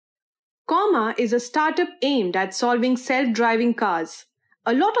Comma is a startup aimed at solving self-driving cars.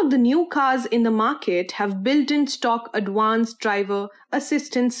 A lot of the new cars in the market have built-in stock advanced driver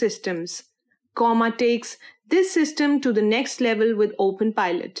assistance systems. Comma takes this system to the next level with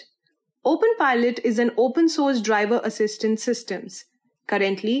OpenPilot. OpenPilot is an open-source driver assistance system.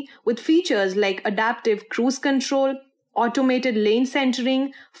 Currently, with features like adaptive cruise control, automated lane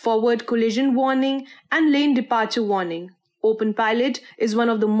centering, forward collision warning, and lane departure warning. OpenPilot is one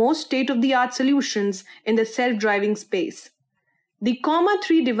of the most state-of-the-art solutions in the self-driving space. The Comma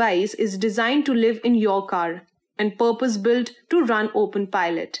 3 device is designed to live in your car and purpose-built to run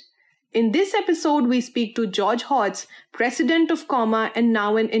OpenPilot. In this episode, we speak to George Hotz, president of Comma and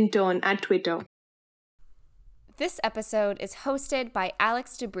now an intern at Twitter. This episode is hosted by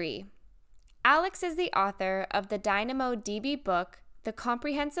Alex Debris. Alex is the author of the DynamoDB book, The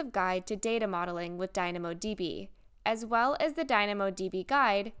Comprehensive Guide to Data Modeling with DynamoDB, as well as the DynamoDB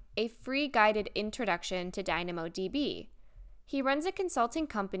Guide, a free guided introduction to DynamoDB. He runs a consulting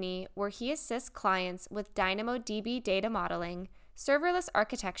company where he assists clients with DynamoDB data modeling, serverless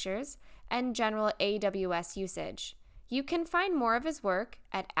architectures, and general AWS usage. You can find more of his work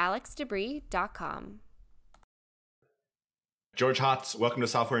at alexdebris.com. George Hotz, welcome to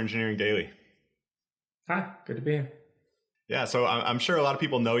Software Engineering Daily. Hi, good to be here. Yeah, so I'm sure a lot of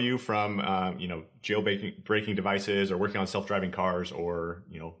people know you from, jailbreaking devices or working on self-driving cars or,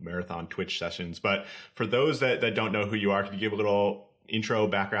 marathon Twitch sessions. But for those that don't know who you are, can you give a little intro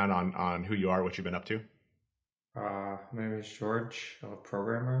background on who you are, what you've been up to? My name is George. I'm a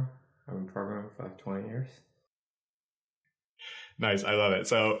programmer. I've been programming for like 20 years. Nice. I love it.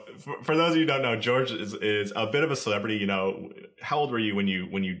 So for those of you who don't know, George is a bit of a celebrity. How old were you when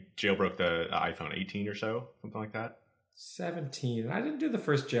you jailbroke the iPhone? 18 or so? Something like that? 17. I didn't do the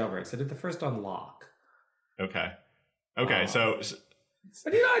first jailbreaks. I did the first unlock. Okay. But I did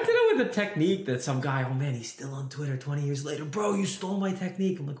it with a technique that some guy, oh man, he's still on Twitter 20 years later. Bro, you stole my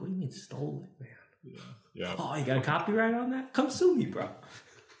technique. I'm like, what do you mean stole it, man? Yeah. Oh, you got a copyright on that? Come sue me, bro.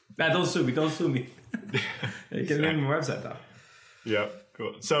 Nah, don't sue me. You can name my website though. Yeah,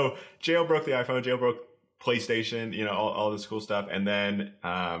 cool. So jailbroke the iPhone, jailbroke PlayStation, all this cool stuff. And then,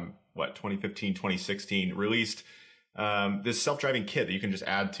 2015, 2016 released this self-driving kit that you can just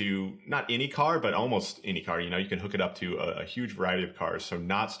add to not any car, but almost any car. You can hook it up to a huge variety of cars. So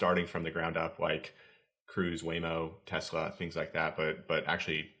not starting from the ground up like Cruise, Waymo, Tesla, things like that, but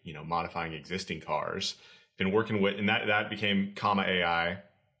actually, modifying existing cars. Been working with, and that became Comma AI.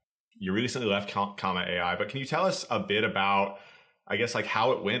 You recently left Comma AI, but can you tell us a bit about, I guess, like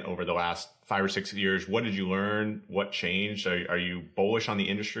how it went over the last 5 or 6 years? What did you learn? What changed? Are you bullish on the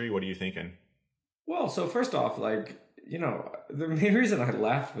industry? What are you thinking? Well, so first off, the main reason I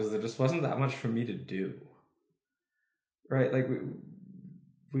left was there just wasn't that much for me to do. Right? Like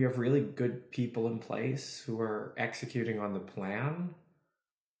we have really good people in place who are executing on the plan.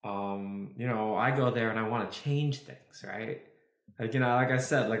 I go there and I want to change things, right? Like I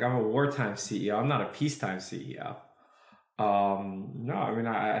said, I'm a wartime CEO. I'm not a peacetime CEO.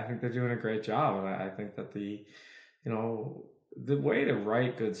 I think they're doing a great job. And I think that the way to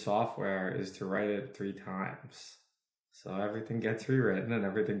write good software is to write it 3 times. So everything gets rewritten and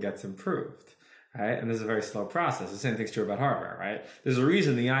everything gets improved, right? And this is a very slow process. The same thing's true about hardware, right? There's a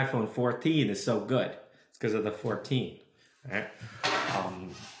reason the iPhone 14 is so good. It's because of the 14, right?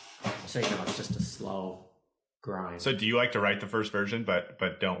 It's just a slow grind. So do you like to write the first version, but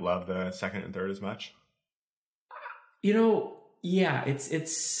don't love the second and third as much? Yeah,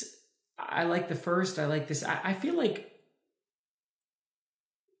 it's, I like the first, I like this. I feel like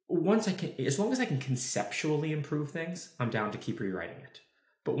as long as I can conceptually improve things, I'm down to keep rewriting it.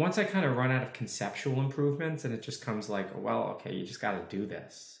 But once I kind of run out of conceptual improvements and it just comes like, well, okay, you just got to do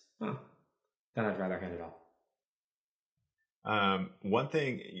this. Then I'd rather hand it off. One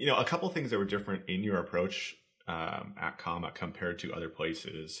thing, a couple of things that were different in your approach at Comma compared to other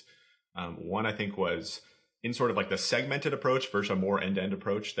places. One, I think, was in sort of like the segmented approach versus a more end-to-end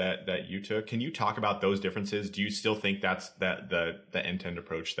approach that you took. Can you talk about those differences? Do you still think the end-to-end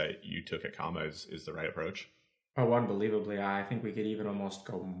approach that you took at Comma is the right approach? Oh, unbelievably. I think we could even almost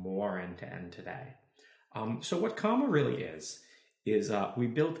go more end-to-end today. So what Comma really is we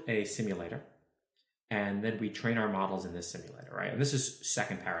built a simulator and then we train our models in this simulator, right? And this is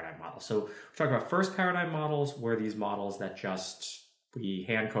second paradigm model. So we're talking about first paradigm models were these models that we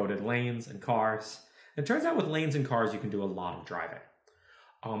hand-coded lanes and cars. It turns out with lanes and cars, you can do a lot of driving.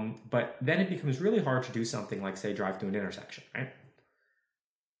 But then it becomes really hard to do something like, say, drive through an intersection, right?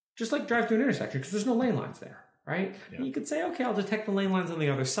 Just like drive through an intersection, because there's no lane lines there, right? Yeah. And you could say, okay, I'll detect the lane lines on the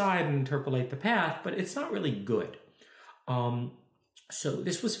other side and interpolate the path, but it's not really good. So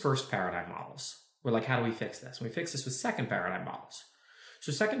this was first paradigm models. We're like, how do we fix this? And we fix this with second paradigm models.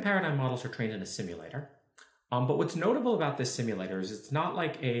 So second paradigm models are trained in a simulator. But what's notable about this simulator is it's not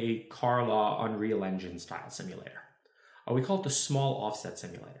like a car law Unreal Engine style simulator. We call it the small offset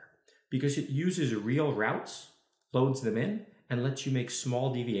simulator because it uses real routes, loads them in, and lets you make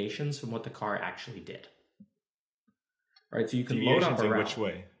small deviations from what the car actually did. Right, so you can load up a route. Which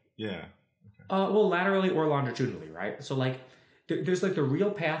way? Yeah. Okay. Well, laterally or longitudinally, right? So like, there's like the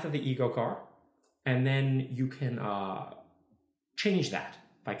real path of the ego car, and then you can change that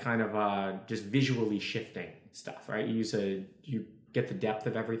by kind of just visually shifting stuff, right? You get the depth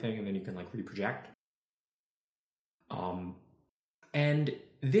of everything, and then you can like reproject. And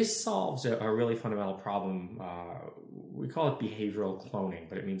this solves a really fundamental problem. We call it behavioral cloning,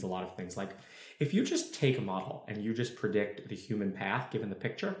 but it means a lot of things. Like if you just take a model and you just predict the human path given the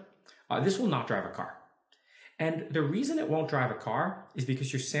picture, this will not drive a car. And the reason it won't drive a car is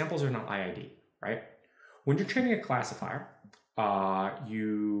because your samples are not IID, right? When you're training a classifier,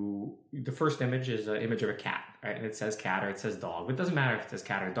 the first image is an image of a cat, right? And it says cat or it says dog. But it doesn't matter if it says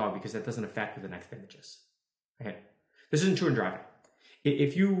cat or dog because that doesn't affect what the next image is, right? This isn't true in driving.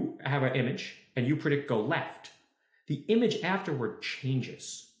 If you have an image and you predict go left, the image afterward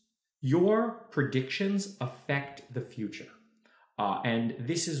changes. Your predictions affect the future. And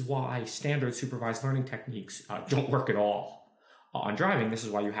this is why standard supervised learning techniques don't work at all. On driving, this is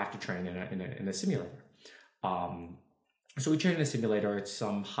why you have to train in a simulator. So we train in a simulator. It's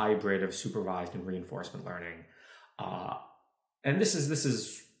some hybrid of supervised and reinforcement learning. And this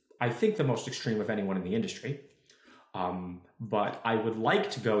is, I think, the most extreme of anyone in the industry. But I would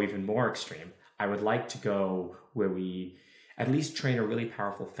like to go even more extreme. I would like to go where we at least train a really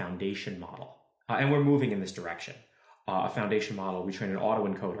powerful foundation model. And we're moving in this direction. A foundation model, we train an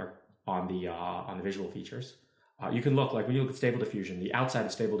autoencoder on the visual features. You can look, like when you look at Stable Diffusion, the outside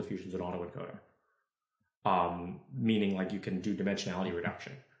of Stable Diffusion is an autoencoder. Meaning like you can do dimensionality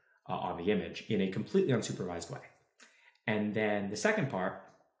reduction on the image in a completely unsupervised way. And then the second part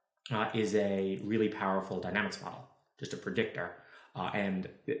is a really powerful dynamics model, just a predictor. And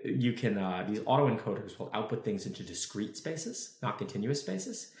you can, these autoencoders will output things into discrete spaces, not continuous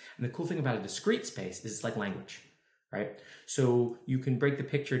spaces. And the cool thing about a discrete space is it's like language, right? So you can break the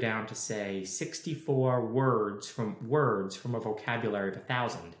picture down to say 64 words from a vocabulary of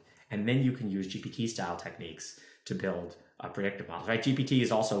 1,000. And then you can use GPT style techniques to build predictive models, right? GPT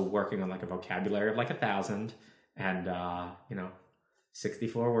is also working on like a vocabulary of like 1,000 and,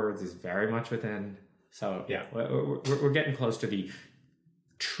 64 words is very much within. So yeah, we're getting close to the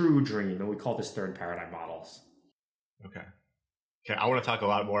true dream, and we call this third paradigm models. Okay. I want to talk a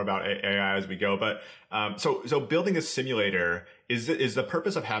lot more about AI as we go, but so building a simulator, is the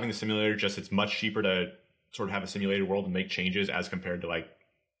purpose of having a simulator just it's much cheaper to sort of have a simulated world and make changes as compared to like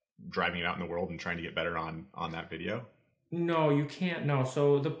driving it out in the world and trying to get better on that video? No, you can't. No.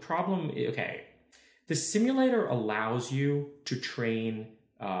 So the problem, the simulator allows you to train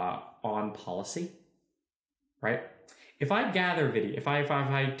on policy. Right? If I gather video, if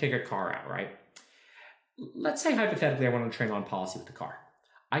I take a car out, right? Let's say hypothetically I want to train on policy with the car.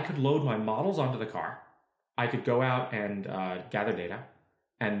 I could load my models onto the car. I could go out and gather data,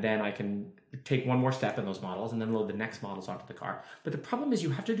 and then I can take one more step in those models and then load the next models onto the car. But the problem is you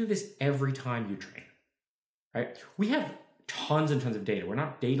have to do this every time you train, right? We have tons and tons of data. We're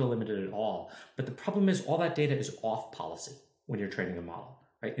not data limited at all. But the problem is all that data is off policy when you're training a model,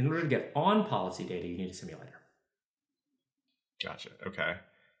 right? In order to get on policy data, you need a simulator. Gotcha. Okay.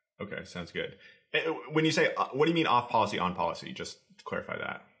 Sounds good. When you say, what do you mean off policy, on policy? Just to clarify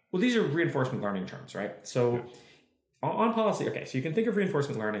that. Well, these are reinforcement learning terms, right? So on policy, so you can think of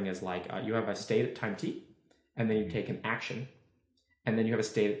reinforcement learning as like you have a state at time t, and then you take an action, and then you have a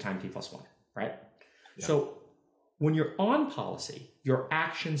state at time t plus 1, right? Yeah. So when you're on policy, your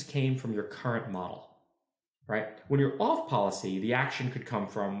actions came from your current model, right? When you're off policy, the action could come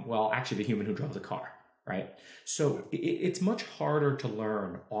from, well, actually the human who drove the car. Right. So it's much harder to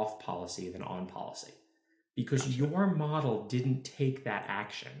learn off policy than on policy because your model didn't take that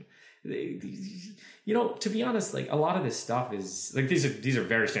action. To be honest, like a lot of this stuff is like these are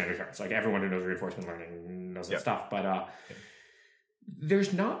very standard terms. Like everyone who knows reinforcement learning knows that stuff. But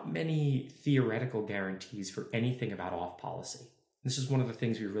there's not many theoretical guarantees for anything about off policy. This is one of the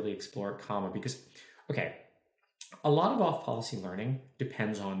things we really explore at Comma because, a lot of off policy learning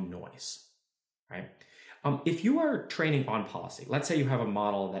depends on noise, right? If you are training on policy, let's say you have a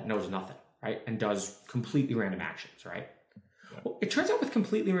model that knows nothing, right, and does completely random actions, right? Yeah. Well, it turns out with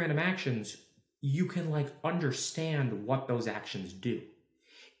completely random actions, you can like understand what those actions do.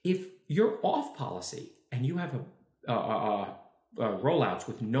 If you're off policy and you have rollouts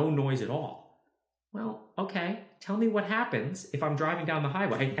with no noise at all. Well, okay, tell me what happens if I'm driving down the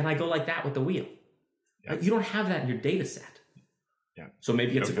highway and I go like that with the wheel. Yeah. You don't have that in your data set. Yeah. So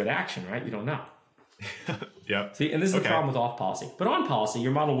maybe it's a good action, right? You don't know. Yep. See, and this is the problem with off policy. But on policy,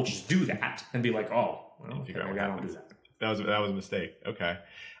 your model will just do that and be like, oh, well, okay, maybe I don't do that. That was a mistake. Okay.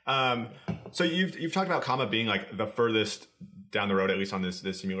 So you've talked about comma being like the furthest down the road, at least on this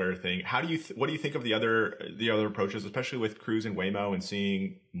simulator thing. What do you think of the other approaches, especially with Cruise and Waymo and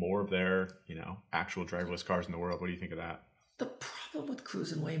seeing more of their, actual driverless cars in the world? What do you think of that? The problem with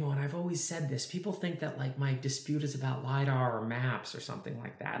Cruise and Waymo, and I've always said this, people think that like my dispute is about LiDAR or maps or something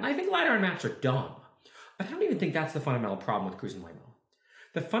like that. And I think LiDAR and maps are dumb. But I don't even think that's the fundamental problem with Cruise and Waymo.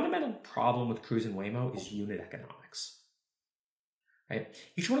 The fundamental problem with Cruise and Waymo is unit economics. Right?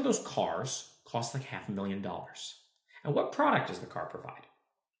 Each one of those cars costs like $500,000. And what product does the car provide?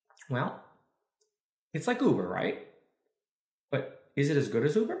 Well, it's like Uber, right? But is it as good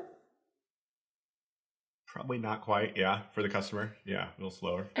as Uber? Probably not quite. Yeah, for the customer. Yeah, a little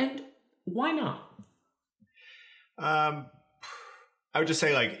slower. And why not? I would just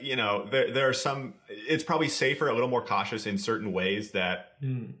say, like, there are some. It's probably safer, a little more cautious in certain ways that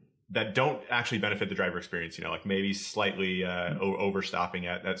don't actually benefit the driver experience. Like maybe slightly overstopping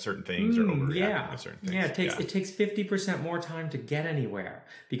at certain things or overreacting to certain things. Yeah, it takes 50% more time to get anywhere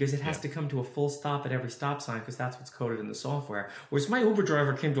because it has to come to a full stop at every stop sign because that's what's coded in the software. Whereas my Uber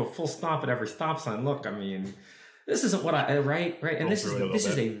driver came to a full stop at every stop sign. Look, I mean, this isn't what right, and this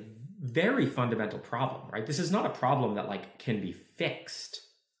is a very fundamental problem, right? This is not a problem that like can be fixed.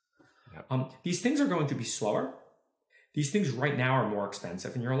 Yep. These things are going to be slower. These things right now are more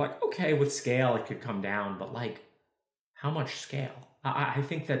expensive, and you're like, okay, with scale it could come down, but like, how much scale? I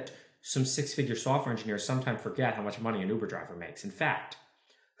think that some six-figure software engineers sometimes forget how much money an Uber driver makes. In fact,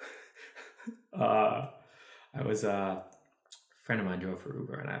 a friend of mine drove for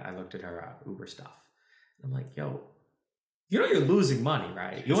Uber, and I looked at her Uber stuff. I'm like, yo, you're losing money,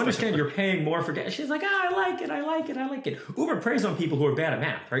 right? You understand you're paying more for gas. She's like, I like it. Uber preys on people who are bad at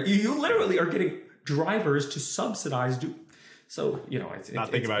math, right? You literally are getting drivers to subsidize. So, it's not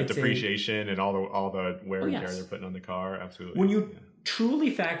thinking about depreciation and all the wear and tear they're putting on the car. Absolutely. When you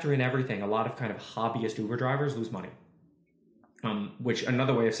truly factor in everything, a lot of kind of hobbyist Uber drivers lose money. Which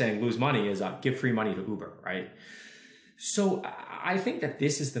another way of saying lose money is give free money to Uber, right? So I think that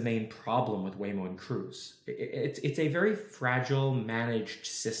this is the main problem with Waymo and Cruise. It's a very fragile, managed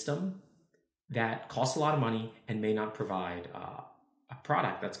system that costs a lot of money and may not provide a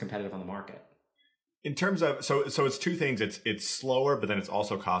product that's competitive on the market. In terms of, so it's two things. It's slower, but then it's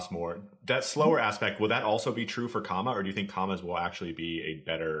also costs more. That slower aspect, will that also be true for comma, or do you think commas will actually be a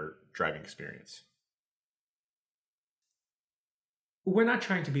better driving experience? We're not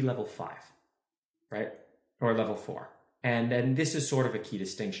trying to be level 5, right? Or level 4. And then this is sort of a key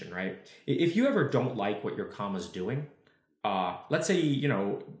distinction, right? If you ever don't like what your comma's doing, let's say,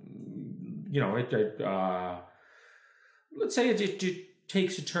 let's say it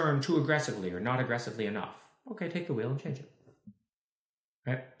takes a turn too aggressively or not aggressively enough. Okay, take the wheel and change it.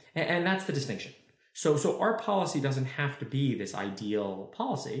 Right? And that's the distinction. So our policy doesn't have to be this ideal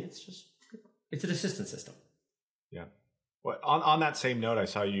policy. It's an assistance system. Yeah. Well, on that same note, I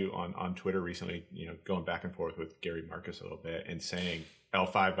saw you on Twitter recently, going back and forth with Gary Marcus a little bit and saying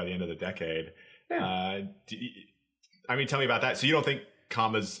L5 by the end of the decade. Yeah. Tell me about that. So you don't think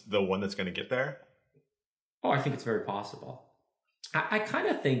comma's the one that's going to get there? Oh, I think it's very possible. I kind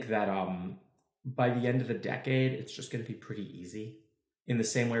of think that by the end of the decade, it's just going to be pretty easy. In the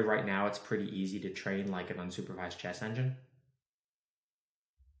same way right now, it's pretty easy to train like an unsupervised chess engine.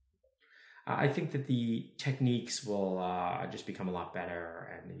 I think that the techniques will just become a lot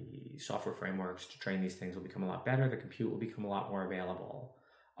better, and the software frameworks to train these things will become a lot better. The compute will become a lot more available.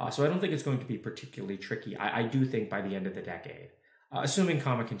 So I don't think it's going to be particularly tricky. I do think by the end of the decade, assuming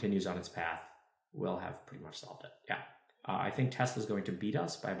comma continues on its path, we'll have pretty much solved it. Yeah. I think Tesla's going to beat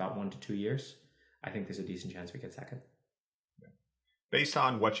us by about 1 to 2 years. I think there's a decent chance we get second. Based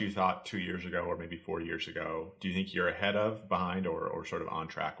on what you thought 2 years ago or maybe 4 years ago, do you think you're ahead of, behind, or sort of on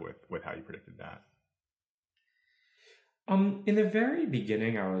track with how you predicted that? In the very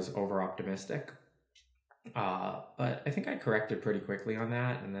beginning, I was over optimistic, but I think I corrected pretty quickly on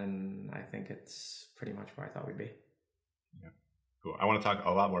that, and then I think it's pretty much where I thought we'd be. Yeah, cool. I want to talk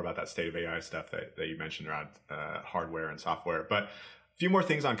a lot more about that state of AI stuff that you mentioned around hardware and software, but a few more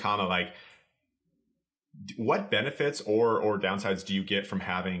things on comma, like what benefits or downsides do you get from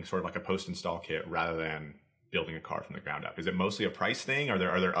having sort of like a post-install kit rather than building a car from the ground up? Is it mostly a price thing? Are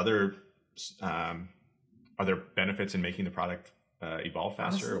there other benefits in making the product evolve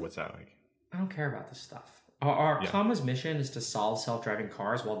faster? Honestly, or what's that like? I don't care about this stuff. Our Comma's mission is to solve self-driving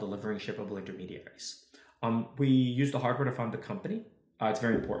cars while delivering shippable intermediaries. We use the hardware to fund the company. It's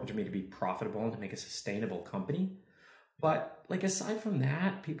very important to me to be profitable and to make a sustainable company. But like aside from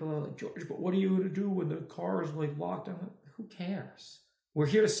that, people are like, George, but what are you going to do when the car is like locked down? Who cares? We're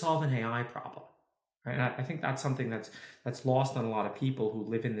here to solve an AI problem. Right? And I think that's something that's lost on a lot of people who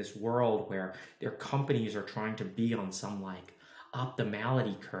live in this world where their companies are trying to be on some like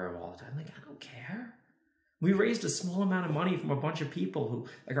optimality curve all the time. Like, I don't care. We raised a small amount of money from a bunch of people who,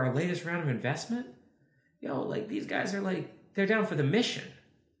 like our latest round of investment, like these guys are like, they're down for the mission,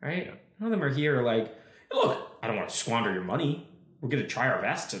 right? Yeah. None of them are here like, look, I don't want to squander your money. We're going to try our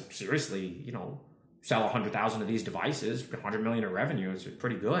best to seriously, sell 100,000 of these devices, 100 million in revenue. It's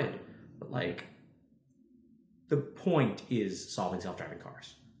pretty good. But like, the point is solving self-driving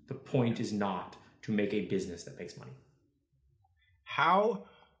cars. The point is not to make a business that makes money. How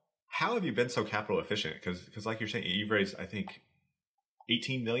have you been so capital efficient? Because like you're saying, you've raised, I think,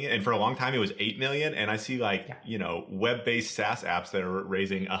 18 million, and for a long time it was 8 million. And I see web-based SaaS apps that are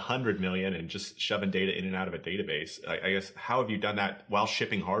raising 100 million and just shoving data in and out of a database. I guess, how have you done that while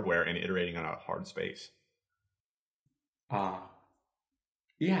shipping hardware and iterating on a hard space?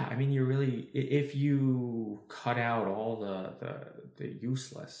 Yeah, I mean, if you cut out all the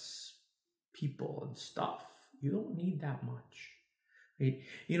useless people and stuff, you don't need that much.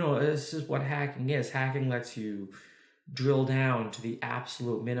 This is what hacking is. Hacking lets you drill down to the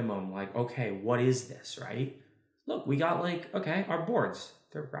absolute minimum. Like, okay, what is this, right? Look, we got our boards.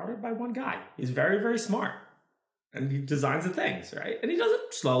 They're routed by one guy. He's very, very smart. And he designs the things, right? And he does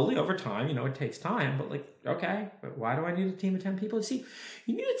it slowly over time. It takes time. But but why do I need a team of 10 people? See,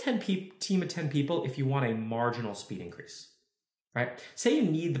 you need a team of 10 people if you want a marginal speed increase, right? Say you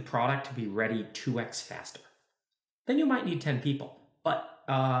need the product to be ready 2x faster. Then you might need 10 people. But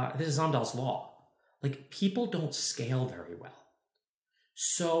this is Amdahl's law. People don't scale very well.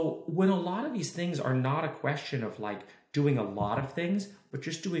 So when a lot of these things are not a question of doing a lot of things, but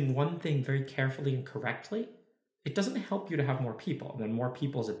just doing one thing very carefully and correctly, it doesn't help you to have more people. And then more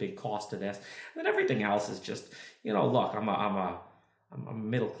people is a big cost to this. And then everything else is just, look, I'm a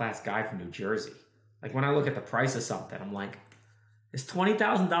middle-class guy from New Jersey. When I look at the price of something, I'm like, is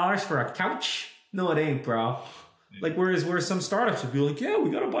 $20,000 for a couch? No, it ain't, bro. Whereas some startups would be like, yeah,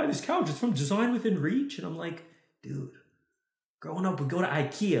 we got to buy this couch. It's from Design Within Reach. And I'm like, dude, growing up, we go to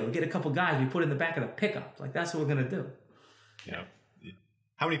IKEA. We get a couple guys. We put in the back of the pickup. That's what we're going to do. Yeah.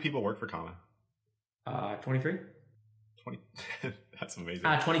 How many people work for Comma? 23. 20. That's amazing.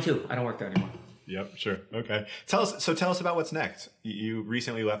 22. I don't work there anymore. Yep, sure. Okay. Tell us about what's next. You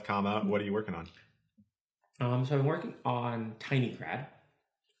recently left Comma. What are you working on? So I've been working on TinyGrad.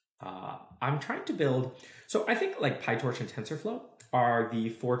 I'm trying to build. So I think PyTorch and TensorFlow are the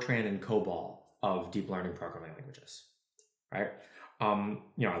Fortran and COBOL of deep learning programming languages, right?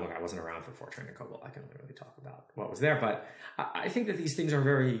 Look, I wasn't around for Fortran and COBOL. I can only really talk about what was there, but I think that these things are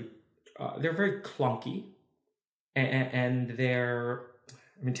they're very clunky, and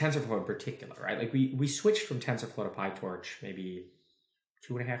TensorFlow in particular, right? We switched from TensorFlow to PyTorch maybe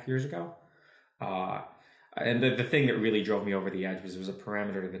 2.5 years ago. And the thing that really drove me over the edge was there was a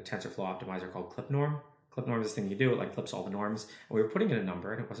parameter to the TensorFlow optimizer called clip norm. Clip norm is this thing you do, it clips all the norms. And we were putting in a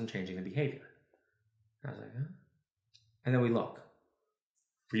number and it wasn't changing the behavior. And I was like, huh? And then we look.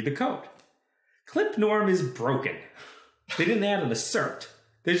 Read the code. Clip norm is broken. They didn't add an assert.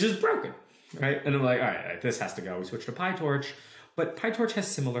 They're just broken, right? And I'm like, all right, this has to go. We switched to PyTorch. But PyTorch has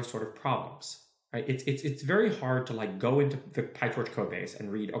similar sort of problems. Right? It's very hard to go into the PyTorch code base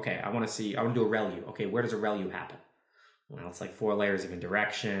and read, okay, I want to do a ReLU. Okay, where does a ReLU happen? Well, it's 4 layers of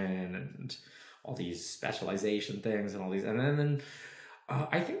indirection and all these specialization things and all these. And then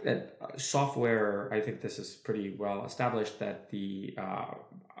I think that software, I think this is pretty well established that the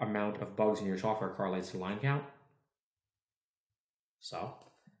amount of bugs in your software correlates to line count. So,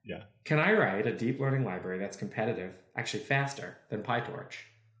 yeah, can I write a deep learning library that's competitive, actually faster than PyTorch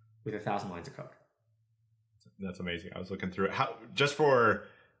with 1,000 lines of code? That's amazing. I was looking through it. Just for,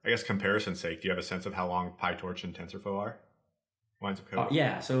 I guess, comparison's sake, do you have a sense of how long PyTorch and TensorFlow are? Lines of code?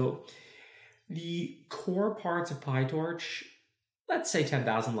 Yeah. So the core parts of PyTorch, let's say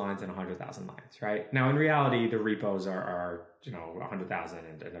 10,000 lines and 100,000 lines, right? Now, in reality, the repos are 100,000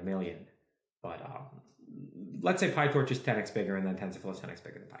 and a million. But let's say PyTorch is 10x bigger and then TensorFlow is 10x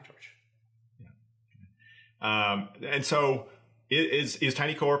bigger than PyTorch. Yeah. And so is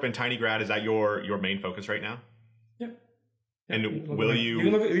TinyCorp and TinyGrad, is that your main focus right now? Yeah. And will you...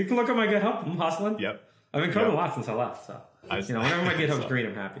 You can look at my GitHub. I'm hustling. Yep. I've been coding a lot since I left. So, whenever my GitHub's green,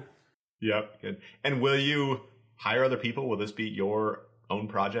 I'm happy. Yep. Good. And will you hire other people? Will this be your own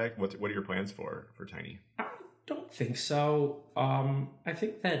project? What are your plans for Tiny? don't think so. I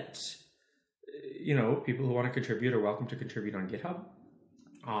think that, people who want to contribute are welcome to contribute on GitHub.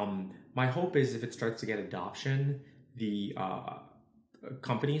 My hope is if it starts to get adoption, the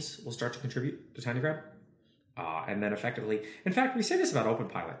companies will start to contribute to TinyGrad. And then effectively, in fact, we say this about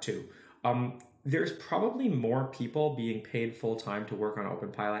OpenPilot too. There's probably more people being paid full-time to work on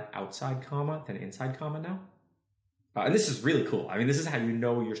OpenPilot outside comma than inside comma now. And this is really cool. I mean, this is how you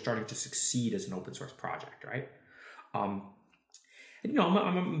know you're starting to succeed as an open source project, right?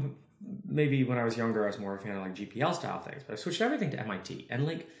 Maybe when I was younger, I was more a fan of like GPL style things, but I switched everything to MIT. And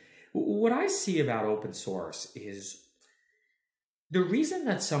like, what I see about open source is the reason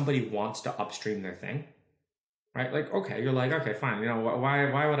that somebody wants to upstream their thing, right? Like, okay, you're like, okay, fine.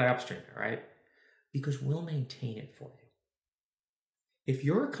 Why would I upstream it, right? Because we'll maintain it for you. If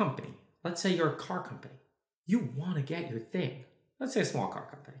you're a company, let's say you're a car company, you want to get your thing, let's say a small car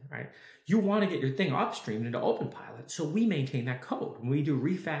company, right? You want to get your thing upstreamed into OpenPilot, so we maintain that code. When we do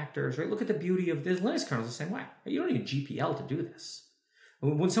refactors, right? Look at the beauty of this. Linux kernel is the same way. You don't need GPL to do this.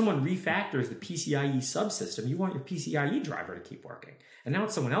 When someone refactors the PCIe subsystem, you want your PCIe driver to keep working. And now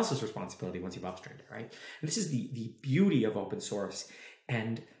it's someone else's responsibility once you've upstreamed it, right? And this is the beauty of open source.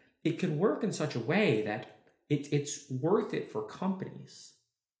 And it can work in such a way that it's worth it for companies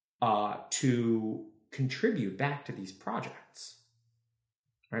to contribute back to these projects.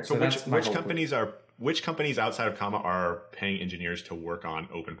 Right? So which companies outside of Comma are paying engineers to work on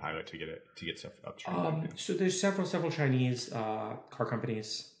OpenPilot to get stuff upstream? So there's several Chinese car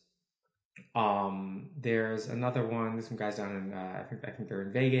companies. There's another one. There's some guys down in I think they're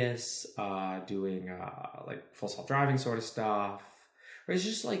in Vegas doing like full self-driving sort of stuff. It's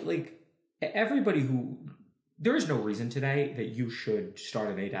just like everybody who. There is no reason today that you should start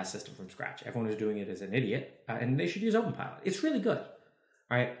an ADAS system from scratch. Everyone who's doing it is an idiot, and they should use OpenPilot. It's really good,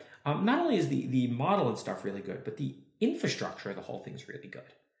 right? Not only is the model and stuff really good, but the infrastructure of the whole thing is really good,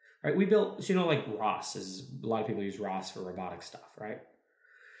 right? We built, so like ROS is, a lot of people use ROS for robotic stuff, right?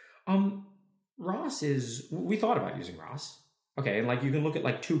 We thought about using ROS. Okay, and like you can look at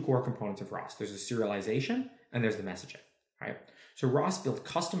like two core components of ROS. There's the serialization and there's the messaging, right? So ROS built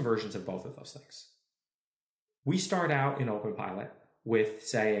custom versions of both of those things. We start out in OpenPilot with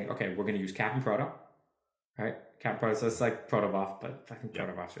saying, okay, we're going to use Cap and Proto, right? Cap and Proto, so it's like Protobuf, but I think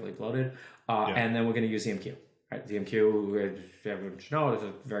Protobuf's really bloated. And then we're going to use ZMQ, right? ZMQ, if everyone should know, is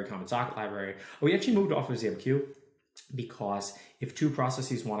a very common socket library. We actually moved off of ZMQ because if two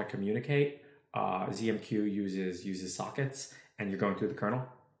processes want to communicate, ZMQ uses sockets, and you're going through the kernel.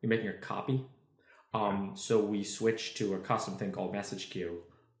 You're making a copy. So we switched to a custom thing called MessageQ,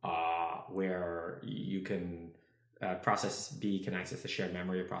 where you can process B can access the shared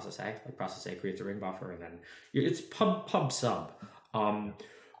memory of process A. Like process A creates a ring buffer, and then it's pub sub.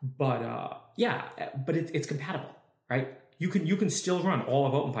 But it's compatible, right? You can still run all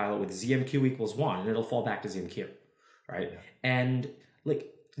of OpenPilot with ZMQ equals 1, and it'll fall back to ZMQ, right? Yeah. And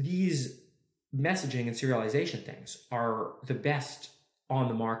like these messaging and serialization things are the best on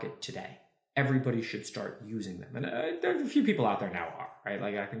the market today. Everybody should start using them, and there's a few people out there now are, right?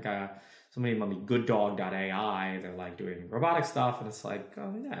 Like I think somebody might be gooddog.ai. They're like doing robotic stuff, and it's like,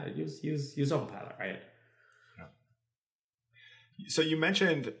 oh yeah, use OpenPilot, right? Yeah. So you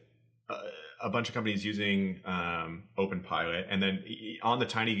mentioned a bunch of companies using OpenPilot, and then on the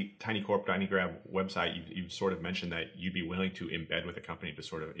TinyGrad website, you've sort of mentioned that you'd be willing to embed with a company to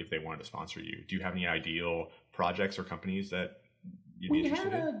sort of, if they wanted to sponsor you. Do you have any ideal projects or companies that you'd be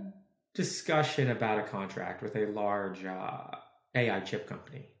interested in? Discussion about a contract with a large AI chip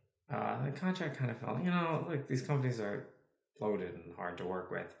company. The contract kind of felt, like these companies are bloated and hard to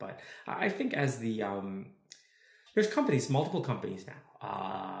work with. But I think as there's companies, multiple companies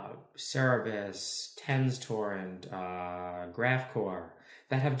now, Cerebus, TensTorrent, GraphCore,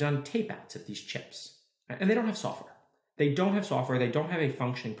 that have done tape outs of these chips. And they don't have software. They don't have a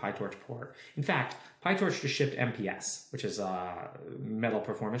functioning PyTorch port. In fact, PyTorch just shipped MPS, which is metal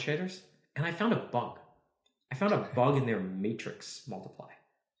performance shaders. And I found a bug. In their matrix multiply.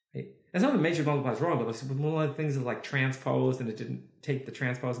 Right? It's not that matrix multiply is wrong, but it's one of the things is like transposed, and it didn't take the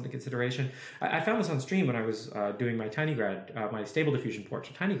transpose into consideration. I found this on stream when I was doing my TinyGrad, my stable diffusion port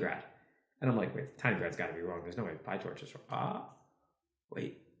to TinyGrad. And I'm like, wait, TinyGrad's got to be wrong. There's no way PyTorch is wrong.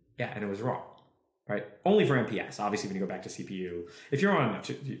 Wait. Yeah, and it was wrong. Right? Only for MPS. Obviously, when you go back to CPU, if you're on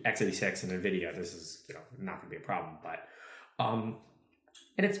x86 and NVIDIA, this is not going to be a problem. But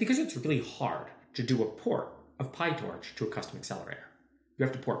and it's because it's really hard to do a port of PyTorch to a custom accelerator. You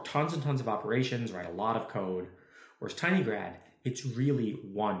have to port tons and tons of operations, write a lot of code. Whereas TinyGrad, it's really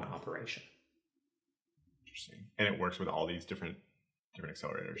one operation. Interesting. And it works with all these different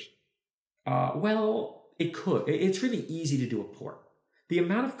accelerators. It could. It's really easy to do a port. The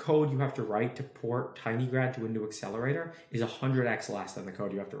amount of code you have to write to port tinygrad to Window Accelerator is 100x less than the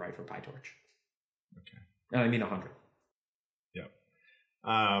code you have to write for PyTorch. Okay. I mean 100. Yep.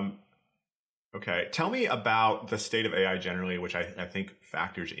 Okay. Tell me about the state of AI generally, which I think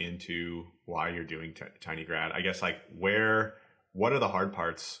factors into why you're doing tinygrad. I guess what are the hard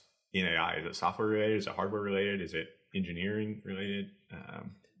parts in AI? Is it software related? Is it hardware related? Is it engineering related?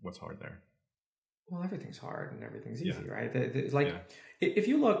 What's hard there? Well, everything's hard and everything's easy, right? If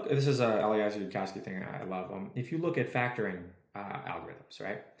you look, this is a Eliezer Yudkowsky thing I love. If you look at factoring algorithms,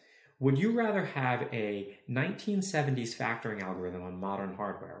 right? Would you rather have a 1970s factoring algorithm on modern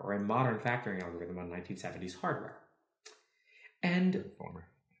hardware or a modern factoring algorithm on 1970s hardware? And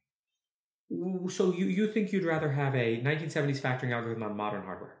so you think you'd rather have a 1970s factoring algorithm on modern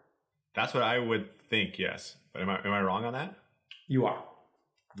hardware? That's what I would think, yes. But am I wrong on that? You are.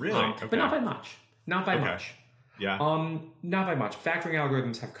 Really? Okay. But not by much. Not by much. Yeah. Not by much. Factoring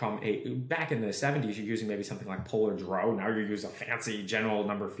algorithms have come back in the 70s. You're using maybe something like Polar's Row. Now you use a fancy general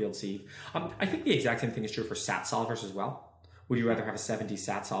number field sieve. I think the exact same thing is true for SAT solvers as well. Would you rather have a 70s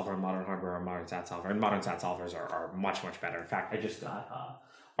SAT solver on modern hardware or a modern SAT solver? And modern SAT solvers are much, much better. In fact, I just got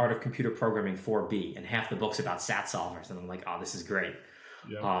Art of Computer Programming 4B, and half the book's about SAT solvers, and I'm like, oh, this is great.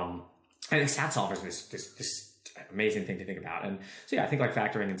 Yeah. And SAT solvers is this amazing thing to think about. And so yeah, I think like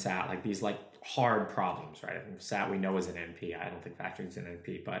factoring and SAT, like these like hard problems, right? I think SAT we know is an NP. I don't think factoring is an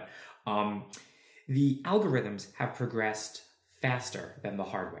NP, but the algorithms have progressed faster than the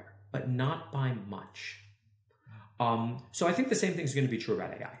hardware, but not by much. So I think the same thing is going to be true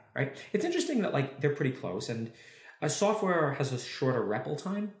about AI, right? It's interesting that like they're pretty close, and software has a shorter REPL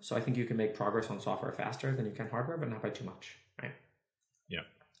time. So I think you can make progress on software faster than you can hardware, but not by too much, right? Yeah.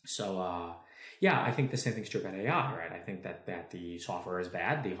 So, yeah, I think the same thing's true about AI, right? I think that the software is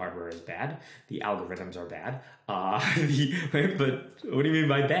bad, the hardware is bad, the algorithms are bad. But what do you mean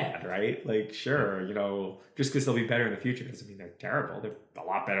by bad, right? Like, sure, just because they'll be better in the future doesn't mean they're terrible. They're a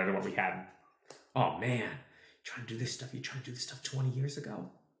lot better than what we had. Oh man, you're trying to do this stuff 20 years ago.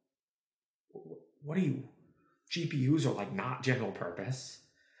 What are you? GPUs are like not general purpose.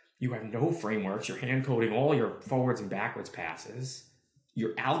 You have no frameworks. You're hand coding all your forwards and backwards passes.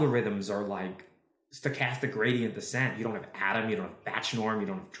 Your algorithms are like stochastic gradient descent. You don't have atom, you don't have batch norm, you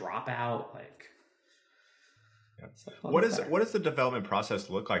don't have dropout. Like, what does the development process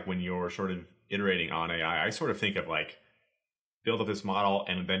look like when you're sort of iterating on AI? I sort of think of like build up this model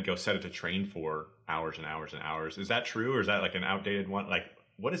and then go set it to train for hours and hours and hours. Is that true, or is that like an outdated one? Like,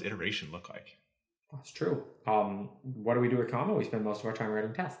 what does iteration look like? That's true. What do we do at Comma? We spend most of our time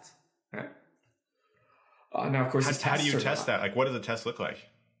writing tests, right? Now, of course, how do you test that? Like, what does a test look like?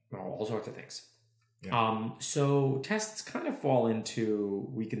 All sorts of things. Yeah. So tests kind of fall into,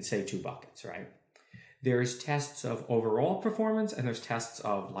 we can say, two buckets, right? There's tests of overall performance and there's tests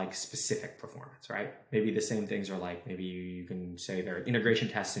of like specific performance, right? Maybe the same things are like, maybe you can say they're integration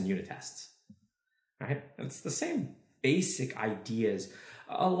tests and unit tests, right? It's the same basic ideas.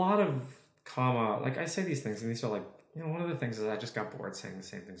 A lot of Comma, like I say these things and these are like, one of the things is I just got bored saying the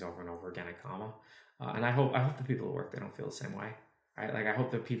same things over and over again at Comma. And I hope the people at work, they don't feel the same way, right? Like I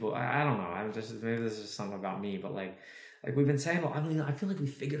hope that people, I don't know, maybe this is something about me, but like we've been saying, well, I mean, I feel like we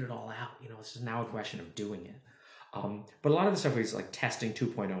figured it all out. It's just now a question of doing it. But a lot of the stuff is like testing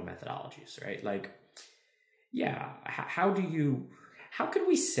 2.0 methodologies, right? Like, yeah, how could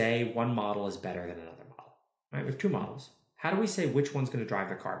we say one model is better than another model, right? We have two models. How do we say which one's going to drive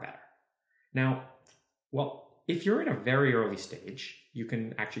the car better? Now, well, if you're in a very early stage, you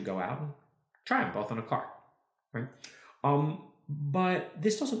can actually go out and try them both on a car, right? But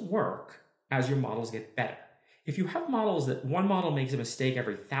this doesn't work as your models get better. If you have models that one model makes a mistake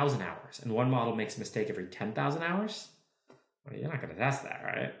every 1,000 hours and one model makes a mistake every 10,000 hours, well, you're not going to test that,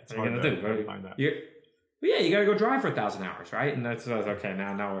 right? What are you going to do? Find that. You got to go drive for 1,000 hours, right? And that's okay.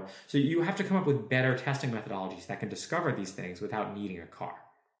 Now so you have to come up with better testing methodologies that can discover these things without needing a car.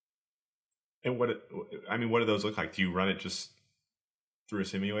 And what do those look like? Do you run it just through a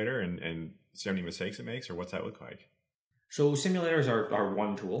simulator and see how many mistakes it makes, or what's that look like? So simulators are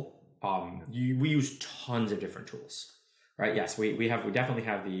one tool. We use tons of different tools, right? Yes, we definitely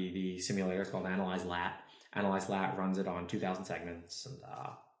have the simulator. It's called Analyze Lat. Analyze Lat runs it on 2,000 segments and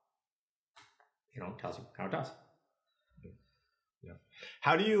tells you how it does. Yeah.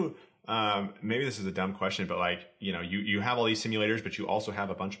 How do you? Maybe this is a dumb question, but like, you have all these simulators, but you also have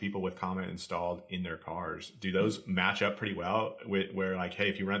a bunch of people with Comet installed in their cars. Do those match up pretty well with where like, hey,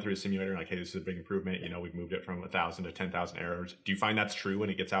 if you run through a simulator, like, hey, this is a big improvement, we've moved it from 1,000 to 10,000 errors. Do you find that's true when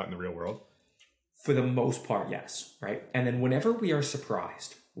it gets out in the real world? For the most part, yes. Right. And then whenever we are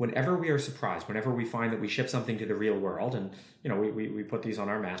surprised, whenever we are surprised, whenever we find that we ship something to the real world, and we put these on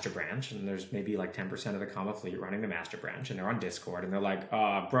our master branch, and there's maybe like 10% of the Comma fleet running the master branch, and they're on Discord, and they're like,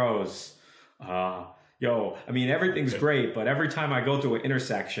 bros, yo, I mean, everything's great, but every time I go to an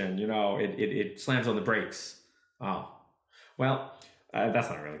intersection, it slams on the brakes. Oh, well, that's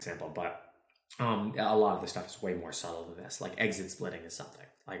not a real example, but a lot of the stuff is way more subtle than this. Like exit splitting is something.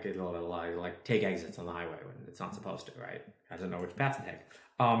 Like it'll like take exits on the highway when it's not supposed to, right? I don't know which path to take.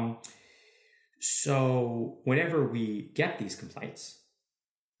 So whenever we get these complaints,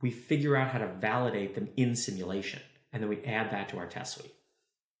 we figure out how to validate them in simulation, and then we add that to our test suite.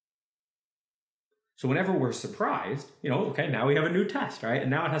 So whenever we're surprised, okay, now we have a new test, right?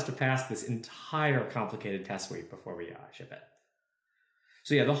 And now it has to pass this entire complicated test suite before we ship it.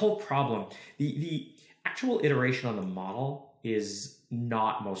 So yeah, the whole problem, the actual iteration on the model is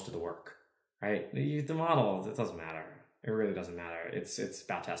not most of the work, right? The model, it doesn't matter. It really doesn't matter. It's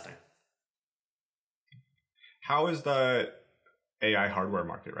about testing. How is the AI hardware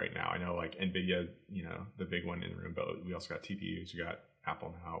market right now? I know like NVIDIA, the big one in the room, but we also got TPUs, we got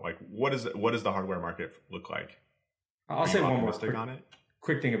Apple now. Like what does the hardware market look like? I'll say one more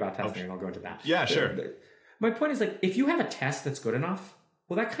quick thing about testing, and I'll go into that. Yeah, sure. My point is, like, if you have a test that's good enough,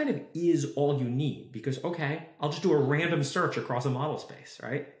 well, that kind of is all you need, because, okay, I'll just do a random search across a model space,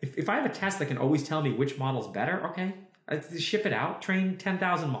 right? If I have a test that can always tell me which model's better, okay, I ship it out, train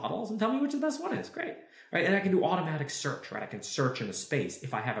 10,000 models, and tell me which the best one is. Great, right? And I can do automatic search, right? I can search in a space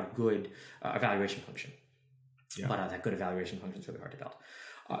if I have a good evaluation function. Yeah. But that good evaluation function is really hard to build.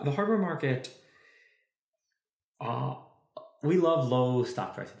 The hardware market, we love low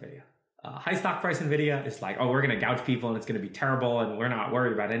stock price NVIDIA. High stock price NVIDIA is like, we're going to gouge people and it's going to be terrible and we're not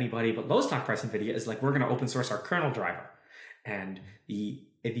worried about anybody. But low stock price NVIDIA is like, we're going to open source our kernel driver. And the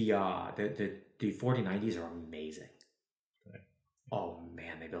 4090s are amazing. Okay. Oh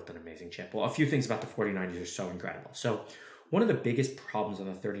man, they built an amazing chip. Well, a few things about the 4090s are so incredible. So one of the biggest problems on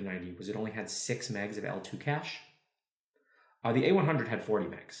the 3090 was it only had 6 megs of L2 cache. The A100 had 40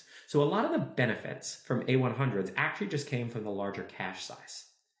 megs. So a lot of the benefits from A100s actually just came from the larger cache size.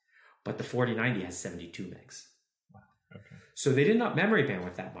 But the 4090 has 72 megs. Wow. Okay. So they didn't up memory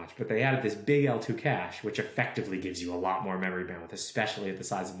bandwidth that much, but they added this big L2 cache, which effectively gives you a lot more memory bandwidth, especially at the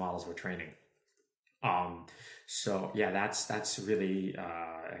size of models we're training. So yeah, that's really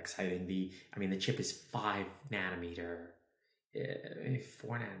exciting. The chip is 5 nanometer,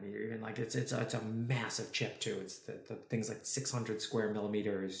 4 nanometer, even. Like it's a massive chip too. It's the thing's like 600 square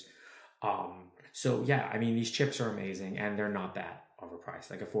millimeters. So yeah, these chips are amazing, and they're not that overpriced.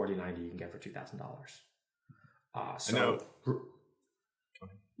 Like a 4090 you can get for $2,000. So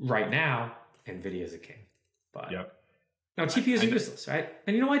right now, NVIDIA is a king. But yep. Now TPUs are useless, right?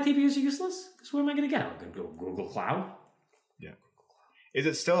 And you know why TPUs are useless? Because where am I going to get? I'm going to go Google Cloud. Yeah. Is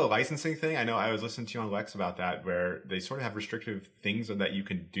it still a licensing thing? I know I was listening to you on Lex about that, where they sort of have restrictive things that you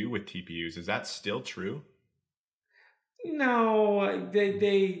can do with TPUs. Is that still true? No, a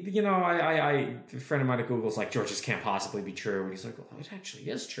friend of mine at Google's like, George, this can't possibly be true. And he's like, well, it actually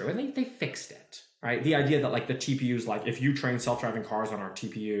is true. And they fixed it, right? The idea that like the TPUs, like if you train self-driving cars on our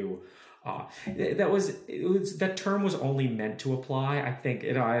TPU, that term was only meant to apply. I think,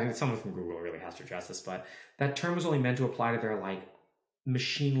 someone from Google really has to address this, but that term was only meant to apply to their like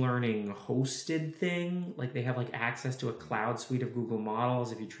machine learning hosted thing. Like they have like access to a cloud suite of Google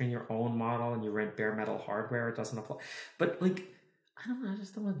models. If you train your own model and you rent bare metal hardware, it doesn't apply. But like, I don't know, I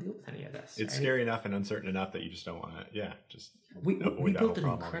just don't want to deal with any of this. It's scary enough and uncertain enough that you just don't want to, we built an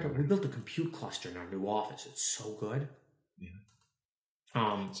incredible, we built a compute cluster in our new office. It's so good. Yeah.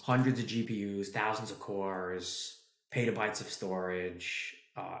 Hundreds of GPUs, thousands of cores, petabytes of storage,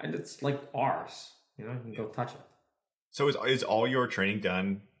 and it's like ours. You can go touch it. So is all your training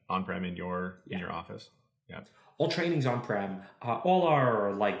done on-prem in your office? Yeah. All training's on-prem. All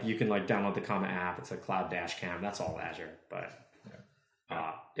our you can download the Comma app. It's a cloud dash cam. That's all Azure. But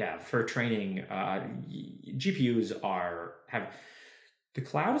for training, GPUs the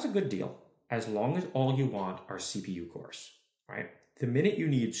cloud is a good deal as long as all you want are CPU cores, right? The minute you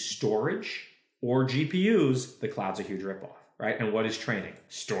need storage or GPUs, the cloud's a huge ripoff, right? And what is training?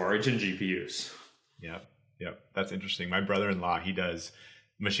 Storage and GPUs. Yep. That's interesting. My brother-in-law, he does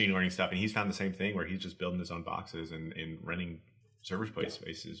machine learning stuff, and he's found the same thing where he's just building his own boxes and running server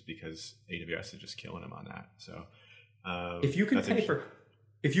spaces because AWS is just killing him on that. So if you can pay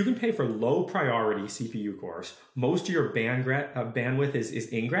for low priority CPU cores, most of your bandwidth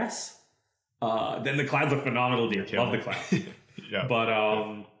is ingress, then the cloud's a phenomenal deal. Love the cloud. Yeah. But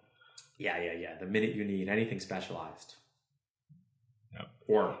the minute you need anything specialized,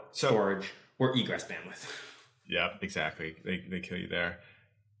 or storage or egress bandwidth. Yeah, exactly. They kill you there.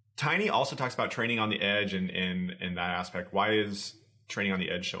 Tiny also talks about training on the edge and in that aspect. Why is training on the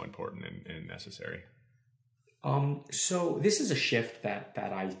edge so important and necessary? So this is a shift that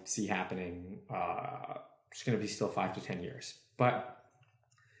I see happening. It's going to be still 5 to 10 years. But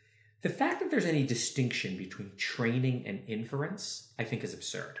the fact that there's any distinction between training and inference, I think, is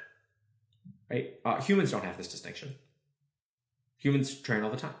absurd. Right? Humans don't have this distinction. Humans train all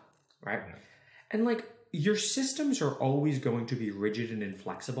the time, right? Yeah. And like, your systems are always going to be rigid and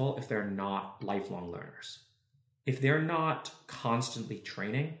inflexible if they're not lifelong learners. If they're not constantly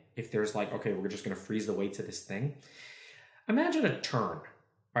training, if there's like, okay, we're just going to freeze the weights of this thing. Imagine a turn,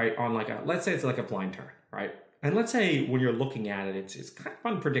 right? On like let's say it's like a blind turn, right? And let's say when you're looking at it, it's kind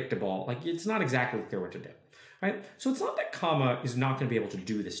of unpredictable. Like, it's not exactly clear what to do, right? So it's not that comma is not going to be able to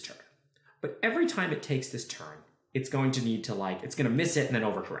do this turn. But every time it takes this turn, it's going to need to it's going to miss it and then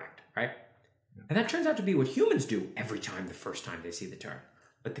overcorrect, right? And that turns out to be what humans do every time, the first time they see the turn.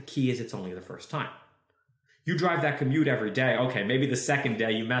 But the key is it's only the first time. You drive that commute every day. Okay, maybe the second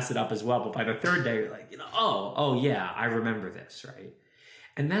day you mess it up as well. But by the third day, you're like, oh yeah, I remember this, right?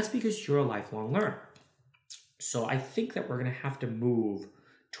 And that's because you're a lifelong learner. So I think that we're going to have to move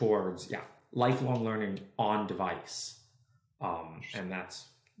towards, lifelong learning on device. And that's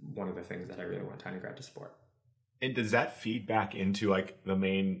one of the things that I really want TinyGrad to support. And does that feed back into like the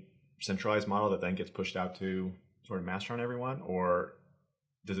main centralized model that then gets pushed out to sort of master on everyone, or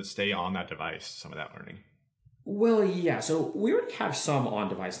does it stay on that device, some of that learning? Well, yeah. So we already have some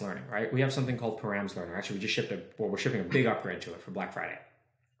on-device learning, right? We have something called Params Learner. Actually, we just we're shipping a big upgrade to it for Black Friday.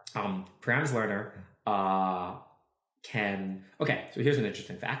 Params Learner so here's an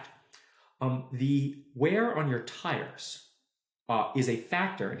interesting fact. The wear on your tires is a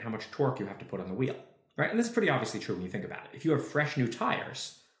factor in how much torque you have to put on the wheel, right? And this is pretty obviously true when you think about it. If you have fresh new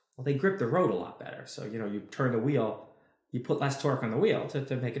tires, well, they grip the road a lot better. So, you turn the wheel, you put less torque on the wheel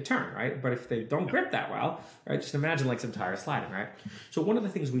to make a turn, right? But if they don't grip that well, right, just imagine like some tires sliding, right? So one of the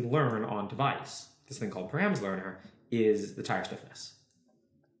things we learn on device, this thing called Params Learner, is the tire stiffness.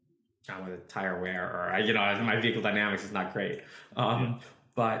 Not with a tire wear, or, my vehicle dynamics is not great.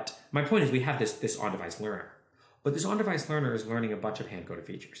 But my point is we have this on-device learner. But this on-device learner is learning a bunch of hand-coded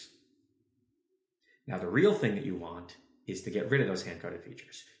features. Now, the real thing that you want is to get rid of those hand-coded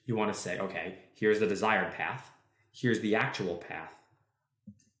features. You want to say, okay, here's the desired path. Here's the actual path.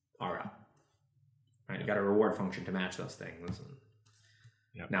 All right. You got a reward function to match those things.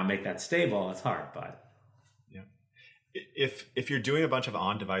 Now make that stable. It's hard, but... If you're doing a bunch of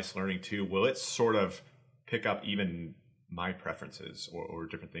on-device learning too, will it sort of pick up even my preferences or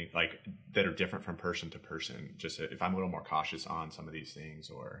different things like that are different from person to person? Just if I'm a little more cautious on some of these things,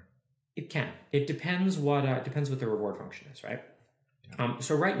 or it can. It depends what the reward function is, right? Yeah.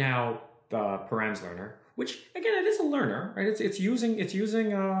 So right now the Params Learner, which again it is a learner, right? It's using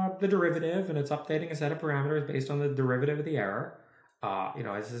the derivative and it's updating a set of parameters based on the derivative of the error.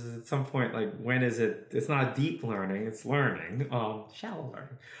 It's at some point, like, when is it? It's not deep learning, it's learning, shallow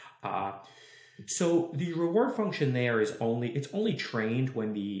learning. So the reward function there is only trained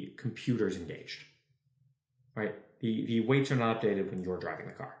when the computer is engaged, right? The weights are not updated when you're driving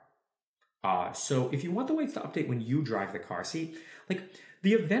the car. So if you want the weights to update when you drive the car, see, like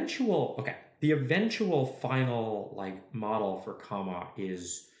the eventual final like model for comma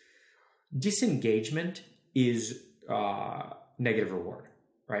is disengagement is, negative reward,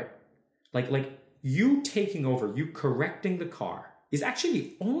 right? Like you taking over, you correcting the car is actually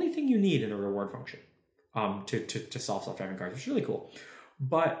the only thing you need in a reward function to solve self-driving cars. It's really cool.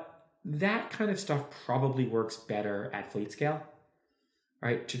 But that kind of stuff probably works better at fleet scale,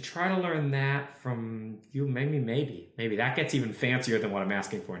 right? To try to learn that from you, maybe that gets even fancier than what I'm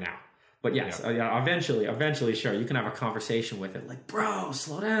asking for now. But yes, eventually, sure, you can have a conversation with it like, bro,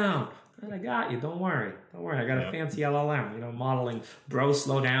 slow down. I got you. Don't worry. I got a fancy LLM, modeling, bro,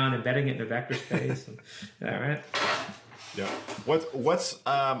 slow down, embedding it in a vector space. Right? Yeah. What's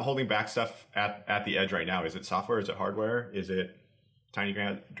holding back stuff at the edge right now? Is it software? Is it hardware? Is it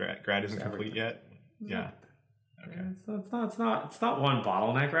TinyGrad isn't complete yet? Yeah. Okay. It's not one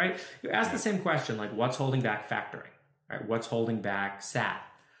bottleneck, right? You ask the same question, like what's holding back factoring, right? What's holding back SAT,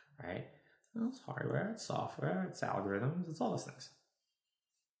 right? Well, it's hardware, it's software, it's algorithms, it's all those things.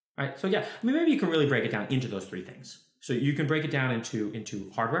 Right. So maybe you can really break it down into those three things. So you can break it down into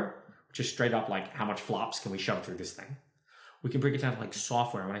hardware, which is straight up like how much flops can we shove through this thing. We can break it down to like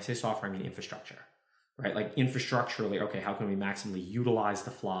software. When I say software, I mean infrastructure, right? Like infrastructurally, okay, how can we maximally utilize the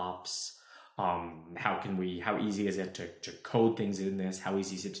flops? How easy is it to code things in this? How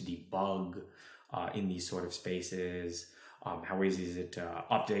easy is it to debug in these sort of spaces? How easy is it to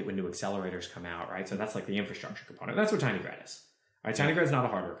update when new accelerators come out, right? So that's like the infrastructure component. That's what TinyGrad is. Right? TinyGrad is not a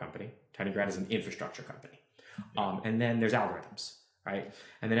hardware company. TinyGrad is an infrastructure company. And then there's algorithms, right?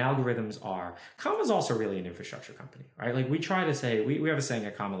 And then algorithms are, Comma is also really an infrastructure company, right? Like we try to say, we have a saying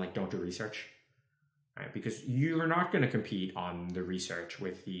at Comma, like, don't do research, right? Because you're not going to compete on the research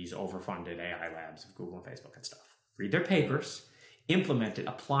with these overfunded AI labs of Google and Facebook and stuff. Read their papers, implement it,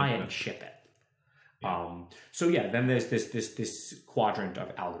 apply it, and ship it. So yeah, then there's this quadrant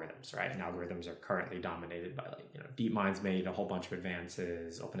of algorithms, right? And algorithms are currently dominated by DeepMind's made a whole bunch of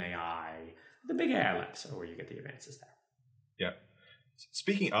advances, OpenAI, the big AI labs are where you get the advances there. Yeah.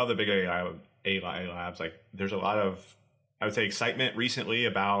 Speaking of the big AI labs, like there's a lot of, I would say, excitement recently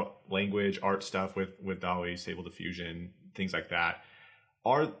about language, art stuff with DALL-E, Stable Diffusion, things like that.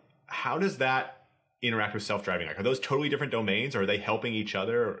 How does that interact with self-driving? Like, are those totally different domains, or are they helping each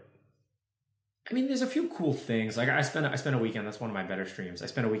other? I mean, there's a few cool things. Like I spent a weekend. That's one of my better streams. I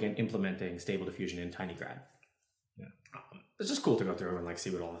spent a weekend implementing Stable Diffusion in TinyGrad. Yeah, it's just cool to go through and like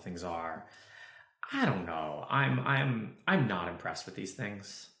see what all the things are. I don't know. I'm not impressed with these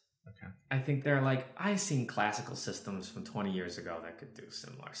things. Okay. I think they're like, I've seen classical systems from 20 years ago that could do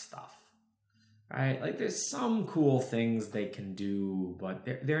similar stuff. Right? Like there's some cool things they can do, but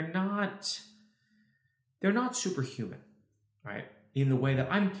they're not superhuman, right? In the way that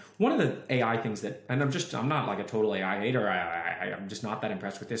one of the AI things that, and I'm not like a total AI hater. I'm just not that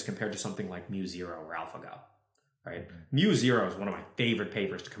impressed with this compared to something like Mu0 or AlphaGo, right? Mm-hmm. Mu0 is one of my favorite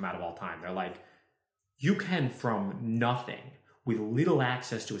papers to come out of all time. They're like, you can from nothing with little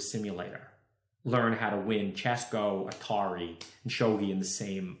access to a simulator learn how to win chess, Go, Atari, and Shogi in the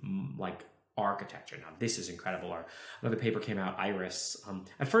same like architecture. Now this is incredible. Or another paper came out, Iris.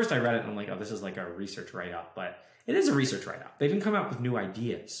 At first I read it and I'm like, oh, this is like a research write-up, but it is a research write-up. They didn't come out with new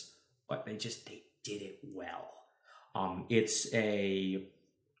ideas, but they did it well. It's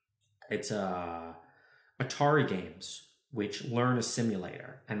Atari games which learn a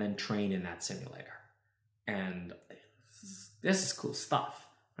simulator and then train in that simulator. And this is cool stuff,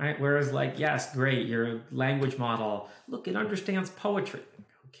 right? Whereas like, yes, great, your language model, look, it understands poetry.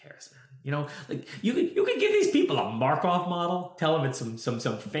 Who cares, man? You know, like you could give these people a Markov model, tell them it's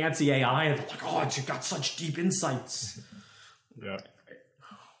some fancy AI, and they're like, oh, it's got such deep insights. Yeah.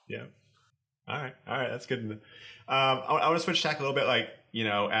 Yeah. All right. That's good. I want to switch tack a little bit. Like, you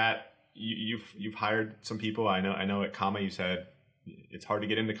know, you've hired some people. I know at Comma you said it's hard to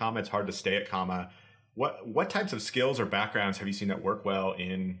get into Comma. It's hard to stay at Comma. What types of skills or backgrounds have you seen that work well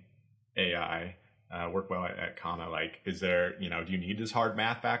in AI? Work well at Comma? Like, is there, do you need this hard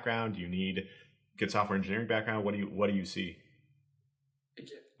math background? Do you need good software engineering background? What do you see?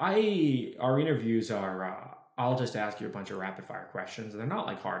 Our interviews are, I'll just ask you a bunch of rapid fire questions. And they're not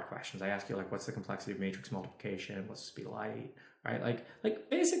like hard questions. I ask you like, what's the complexity of matrix multiplication? What's the speed of light? Right? Like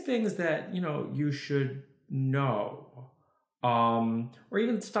basic things that, you should know. Or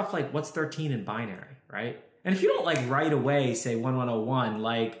even stuff like what's 13 in binary, right? And if you don't like right away say 1101,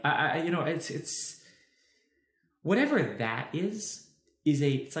 like, it's whatever that is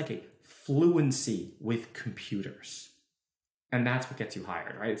it's like a fluency with computers. And that's what gets you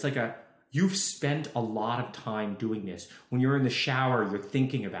hired, right? It's like you've spent a lot of time doing this. When you're in the shower, you're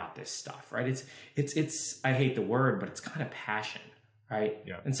thinking about this stuff, right? It's I hate the word, but it's kind of passion, right?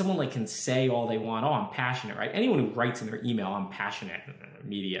 Yeah. And someone like can say all they want, oh, I'm passionate, right? Anyone who writes in their email, I'm passionate,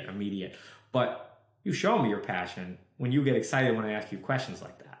 immediate. But you show me your passion when you get excited when I ask you questions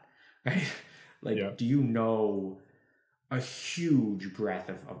like that, right? Like, yeah. Do you know a huge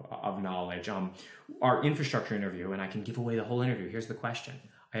breadth of knowledge? Our infrastructure interview, and I can give away the whole interview. Here's the question.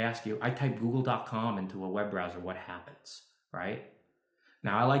 I ask you, I type google.com into a web browser, what happens, right?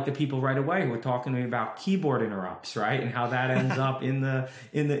 Now, I like the people right away who are talking to me about keyboard interrupts, right? And how that ends up in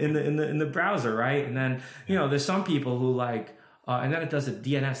the browser, right? And then, there's some people who like, and then it does a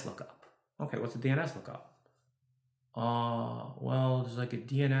DNS lookup. Okay, what's a DNS lookup? Well, there's like a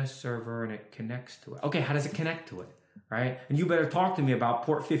DNS server and it connects to it. Okay, how does it connect to it, right? And you better talk to me about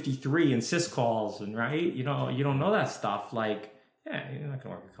port 53 and syscalls, and right? You don't know that stuff. Like, yeah, you're not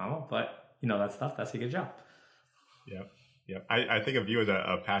gonna work with Comma, but you know that stuff. That's a good job. Yeah. Yeah, I think of you as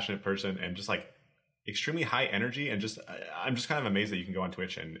a passionate person and just like extremely high energy, and I'm just kind of amazed that you can go on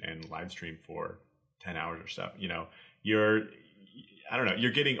Twitch and live stream for 10 hours or stuff. I don't know,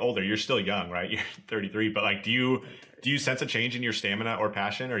 you're getting older. You're still young, right? You're 33, but like, do you sense a change in your stamina or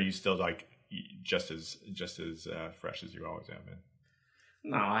passion, or are you still like just as fresh as you always have been?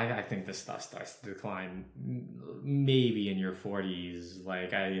 No, I think this stuff starts to decline maybe in your 40s.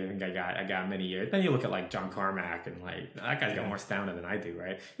 Like I think I got many years. Then you look at like John Carmack and like that guy's got more stamina than I do,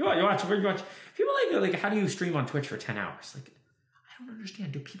 right? You watch people like how do you stream on Twitch for 10 hours? Like I don't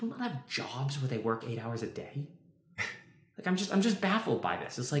understand. Do people not have jobs where they work 8 hours a day? Like, I'm just baffled by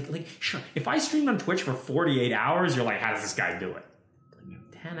this. It's like, sure, if I streamed on Twitch for 48 hours, you're like, how does this guy do it?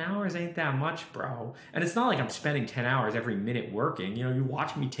 10 hours ain't that much, bro. And it's not like I'm spending 10 hours every minute working. You know, you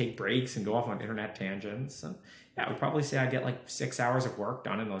watch me take breaks and go off on internet tangents. And yeah, I would probably say I get like 6 hours of work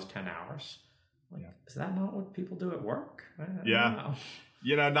done in those 10 hours. Like, is that not what people do at work? I don't know.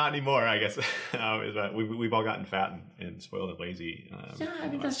 You know, not anymore, I guess. We've all gotten fat and spoiled and lazy. I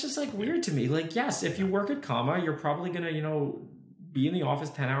mean, that's just like weird to me. Like, yes, if you work at Comma, you're probably going to, you know, be in the office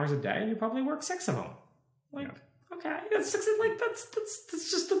 10 hours a day and you probably work 6 of them. Like, okay, that's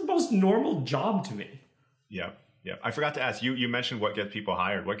just the most normal job to me. Yeah. I forgot to ask you mentioned what gets people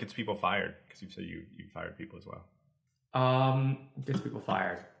hired. What gets people fired? Because you said you fired people as well. Gets people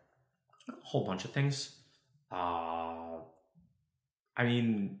fired. A whole bunch of things. I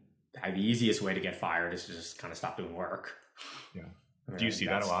mean, the easiest way to get fired is to just kind of stop doing work. Yeah. Do you see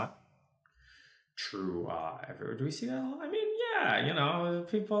that a lot? True. Do we see that a lot? I mean, yeah, you know,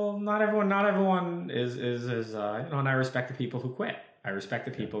 people, not everyone is, you know, and I respect the people who quit. I respect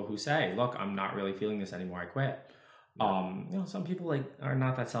the people who say, look, I'm not really feeling this anymore. I quit. Yeah. You know, some people like are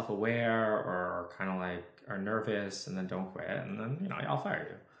not that self-aware or kind of like are nervous and then don't quit. And then, you know, I'll fire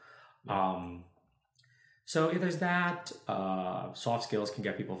you. Yeah. So there's that. Soft skills can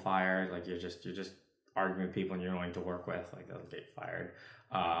get people fired. Like you're just arguing with people and you're going to work with, like they'll get fired.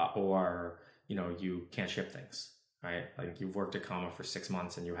 Or, you know, you can't ship things, right? Like you've worked at Comma for 6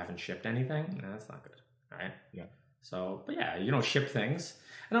 months and you haven't shipped anything. That's not good, right? Yeah. So, but yeah, you don't ship things.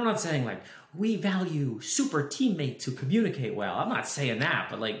 And I'm not saying like, we value super teammates who communicate well. I'm not saying that,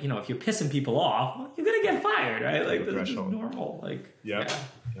 but like, you know, if you're pissing people off, well, you're going to get fired, right? Like that's just normal. Like, yeah.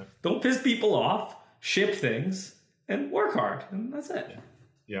 Don't piss people off. Ship things and work hard, and that's it.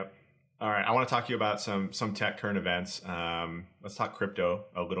 Yep. All right. I want to talk to you about some tech current events. Let's talk crypto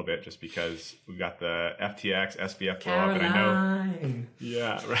a little bit, just because we've got the FTX, SBF blow up, and I know.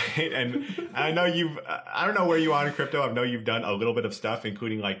 Yeah, right. And I know I don't know where you are in crypto. I know you've done a little bit of stuff,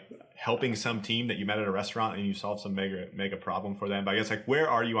 including like helping some team that you met at a restaurant and you solved some mega problem for them. But I guess like, where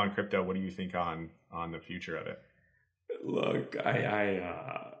are you on crypto? What do you think on the future of it? Look,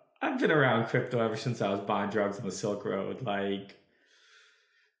 I've been around crypto ever since I was buying drugs on the Silk Road. Like,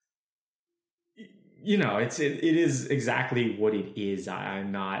 you know, it is exactly what it is. I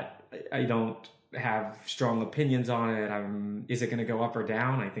don't have strong opinions on it. Is it going to go up or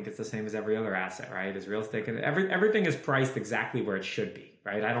down? I think it's the same as every other asset, right? Is real estate, everything is priced exactly where it should be,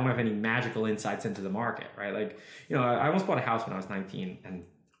 right? I don't have any magical insights into the market, right? Like, you know, I almost bought a house when I was 19 and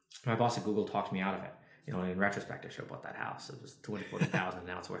my boss at Google talked me out of it. You know, in retrospect, I should have bought that house. It was $240,000.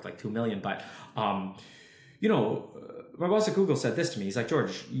 Now it's worth like $2 million. But, you know, my boss at Google said this to me. He's like,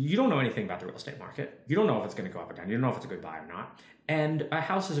 George, you don't know anything about the real estate market. You don't know if it's going to go up or down. You don't know if it's a good buy or not. And a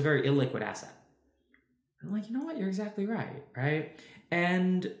house is a very illiquid asset. I'm like, you know what? You're exactly right, right?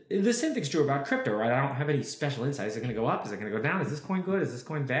 And the same thing's true about crypto, right? I don't have any special insight. Is it going to go up? Is it going to go down? Is this coin good? Is this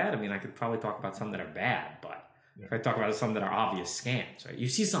coin bad? I mean, I could probably talk about some that are bad, but if I talk about some that are obvious scams, right? You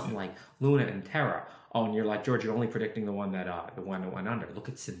see something like Luna and Terra. Oh, and you're like, George, you're only predicting the one that went under. Look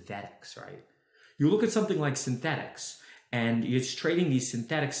at synthetics, right? You look at something like synthetics, and it's trading these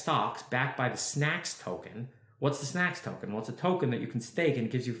synthetic stocks backed by the Snacks token. What's the Snacks token? Well, it's a token that you can stake and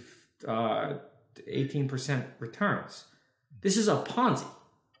it gives you 18% returns. This is a Ponzi.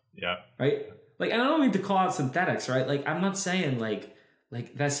 Yeah. Right? Like, and I don't mean to call out synthetics, right? Like, I'm not saying like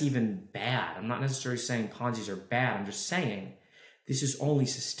that's even bad. I'm not necessarily saying Ponzi's are bad. I'm just saying this is only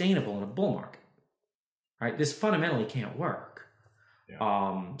sustainable in a bull market. Right? This fundamentally can't work.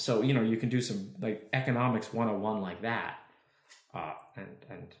 Yeah. So, you know, you can do some like economics 101 like that.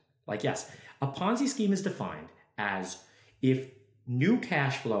 And like, yes, a Ponzi scheme is defined as if new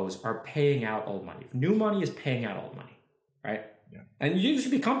cash flows are paying out old money. If new money is paying out old money, right? Yeah. And this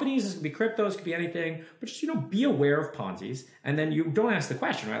could be companies, this could be crypto, this could be anything, but just, you know, be aware of Ponzi's. And then you don't ask the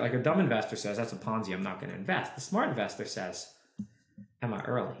question, right? Like a dumb investor says, that's a Ponzi, I'm not going to invest. The smart investor says, am I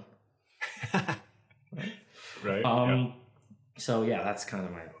early? Right. So yeah, that's kind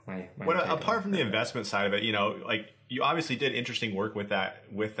of my apart from the investment side of it, you know, like you obviously did interesting work with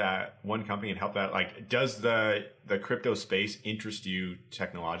that one company and helped that. Like, does the crypto space interest you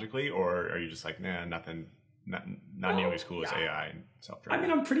technologically, or are you just like, nah, nothing, not nearly as cool as AI and self-driving? I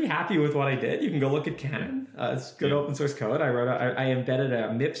mean, I'm pretty happy with what I did. You can go look at Canon. It's good open source code. I embedded a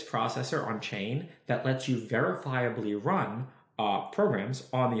MIPS processor on chain that lets you verifiably run programs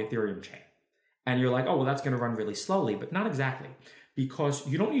on the Ethereum chain. And you're like, oh, well, that's going to run really slowly, but not exactly, because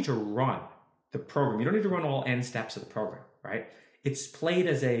you don't need to run the program. You don't need to run all n steps of the program, right? It's played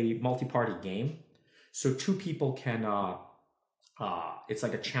as a multi-party game. So two people can, it's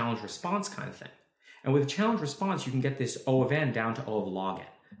like a challenge response kind of thing. And with a challenge response, you can get this O of n down to O of log n,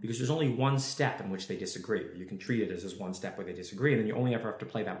 because there's only one step in which they disagree. You can treat it as this one step where they disagree, and then you only ever have to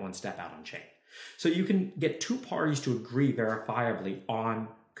play that one step out on chain. So you can get two parties to agree verifiably on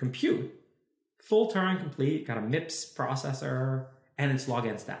compute, full Turing complete, got a MIPS processor, and it's log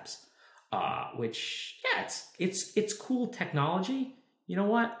n steps. Which, yeah, it's cool technology. You know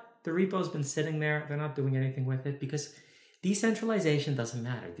what? The repo's been sitting there. They're not doing anything with it because decentralization doesn't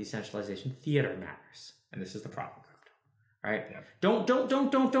matter. Decentralization theater matters. And this is the problem, crypto. Right? Yeah.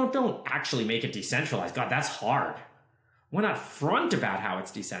 Don't actually make it decentralized. God, that's hard. Why not front about how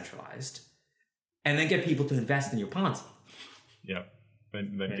it's decentralized and then get people to invest in your Ponzi? Yep.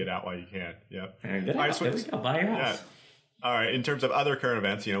 Then get out while you can. Yep. And get out. There we go. Buy your house. Yeah. All right. In terms of other current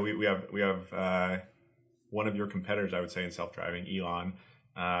events, we have one of your competitors, I would say, in self-driving, Elon,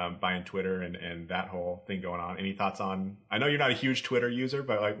 buying Twitter and that whole thing going on. Any thoughts on? I know you're not a huge Twitter user,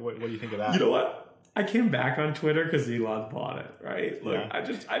 but like, what do you think of that? You know what? I came back on Twitter because Elon bought it. Right? Look,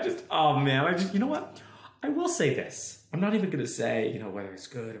 yeah. Oh man, you know what? I will say this. I'm not even going to say whether it's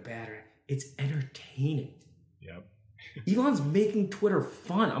good or bad. It's entertaining. Yep. Elon's making Twitter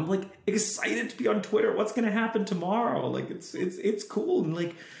fun. I'm like excited to be on Twitter. What's going to happen tomorrow? Like it's cool. And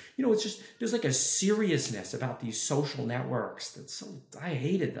like, it's just, there's like a seriousness about these social networks that's I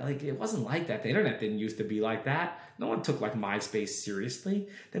hate it. Like it wasn't like that. The internet didn't used to be like that. No one took like MySpace seriously.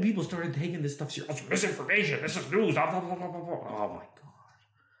 Then people started taking this stuff seriously. Misinformation. This is news. Blah, blah, blah, blah, blah. Oh my God.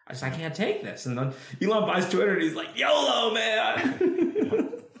 I can't take this. And then Elon buys Twitter and he's like, YOLO, man.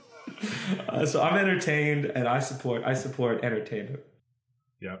 So I'm entertained, and I support entertainment.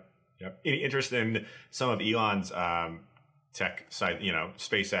 Yep. Any interest in some of Elon's tech side,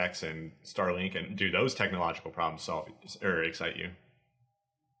 SpaceX and Starlink, and do those technological problems solve or excite you?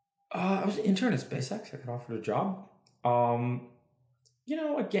 I was an intern at SpaceX. I got offered a job.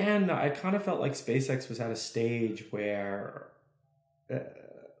 Again, I kind of felt like SpaceX was at a stage where,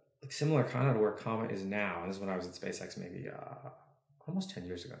 similar kind of to where Comet is now. And this is when I was at SpaceX, maybe almost 10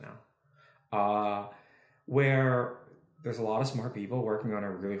 years ago now, where there's a lot of smart people working on a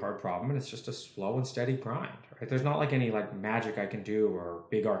really hard problem, and it's just a slow and steady grind, right? There's not like any like magic I can do or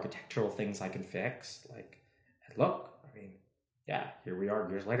big architectural things I can fix. Like, look, I mean, yeah, here we are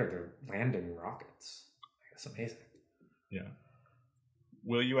years later, they're landing rockets. That's amazing. Yeah.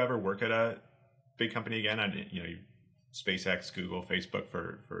 Will you ever work at a big company again? SpaceX, Google, Facebook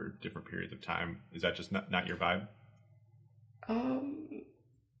for different periods of time. Is that just not your vibe?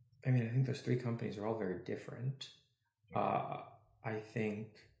 I think those three companies are all very different. I think,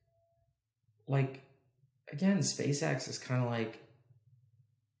 again, SpaceX is kind of like,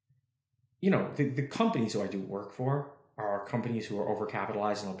 the companies who I do work for are companies who are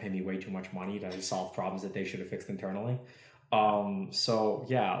overcapitalized and will pay me way too much money to solve problems that they should have fixed internally. So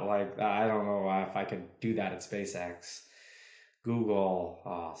yeah, I don't know if I could do that at SpaceX. Google,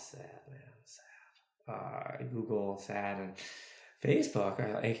 sad, man, sad. Google, sad, and Facebook,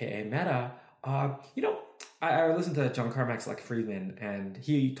 aka Meta, I listened to John Carmack's Lex Friedman, and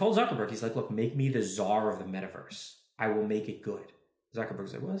he told Zuckerberg, he's like, look, make me the czar of the metaverse. I will make it good.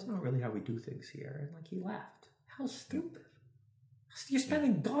 Zuckerberg's like, well, that's not really how we do things here. And he laughed. How stupid. You're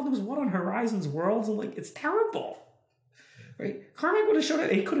spending God knows what on Horizon's worlds, and it's terrible. Right? Carmack would have shown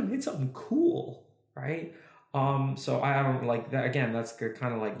it, he could have made something cool, right? So I don't like that. Again, that's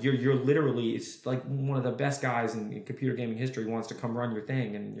kind of like you're literally, it's like one of the best guys in computer gaming history wants to come run your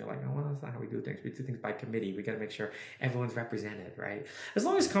thing, and you're like, oh, well, that's not how we do things. We do things by committee. We got to make sure everyone's represented, right? As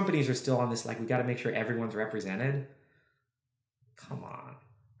long as companies are still on this, we got to make sure everyone's represented. Come on,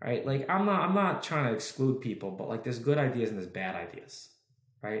 right? I'm not trying to exclude people, but there's good ideas and there's bad ideas,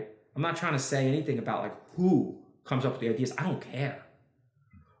 right? I'm not trying to say anything about who comes up with the ideas. I don't care.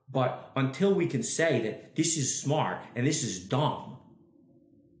 But until we can say that this is smart and this is dumb,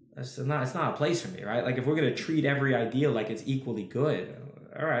 it's not a place for me, right? If we're going to treat every idea like it's equally good,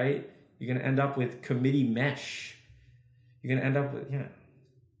 all right, you're going to end up with committee mesh. You're going to end up with, yeah.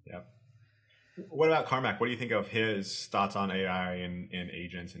 What about Carmack? What do you think of his thoughts on AI and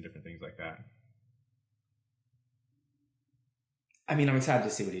agents and different things like that? I'm excited to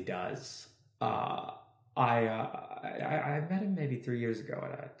see what he does. I met him maybe 3 years ago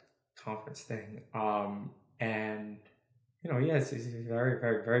at a conference thing. And, yes, he's very,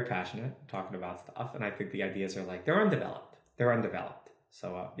 very, very passionate talking about stuff. And I think the ideas are they're undeveloped.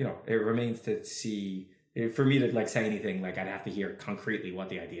 So, it remains to see, for me to say anything, I'd have to hear concretely what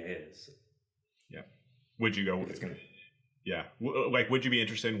the idea is. Yeah. Would you go with it? Yeah. Would you be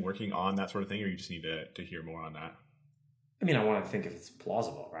interested in working on that sort of thing, or you just need to hear more on that? I want to think if it's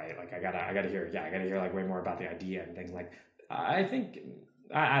plausible, right? I gotta hear way more about the idea and things. I think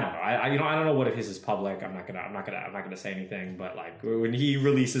I don't know. I don't know what if his is public. I'm not gonna say anything. But like when he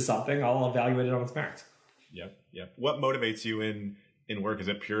releases something, I'll evaluate it on its merits. Yep. What motivates you in work? Is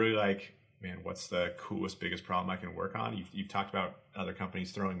it purely like, man, what's the coolest, biggest problem I can work on? You've talked about other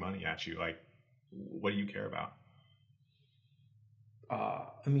companies throwing money at you. Like, what do you care about?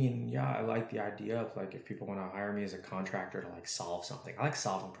 I mean, yeah, I like the idea of like if people want to hire me as a contractor to like solve something. I like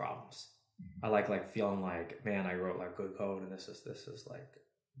solving problems. I like feeling like, man, I wrote like good code and this is like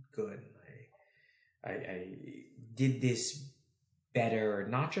good. And I did this better,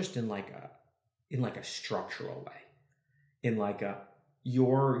 not just in like a structural way, in like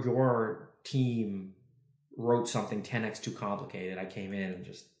your team wrote something 10x too complicated. I came in and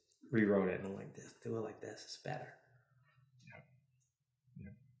just rewrote it and I'm like, do it like this. It's better.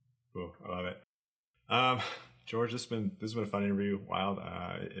 Cool. I love it. George, this has been a fun interview. Wild.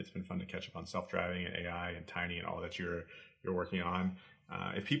 It's been fun to catch up on self-driving and AI and Tiny and all that you're working on.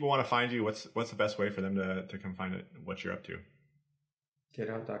 If people want to find you, what's the best way for them to come find it, what you're up to?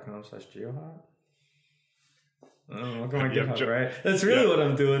 GitHub.com/GeoHot. Look at my GitHub, right? That's really what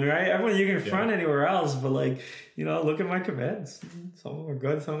I'm doing, right? Everyone, you can front anywhere else, but like, look at my commits. Some of them are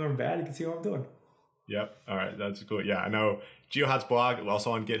good, some of them are bad. You can see what I'm doing. Yep. All right. That's cool. Yeah, I know GeoHot's blog,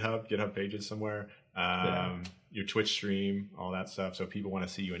 also on GitHub pages somewhere. Your Twitch stream, all that stuff. So if people want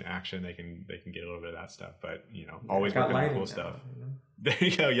to see you in action, they can get a little bit of that stuff. But always working on cool stuff. There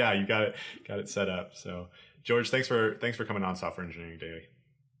you go. Yeah, you got it set up. So George, thanks for coming on Software Engineering Daily.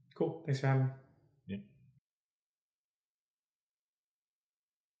 Cool. Thanks for having me.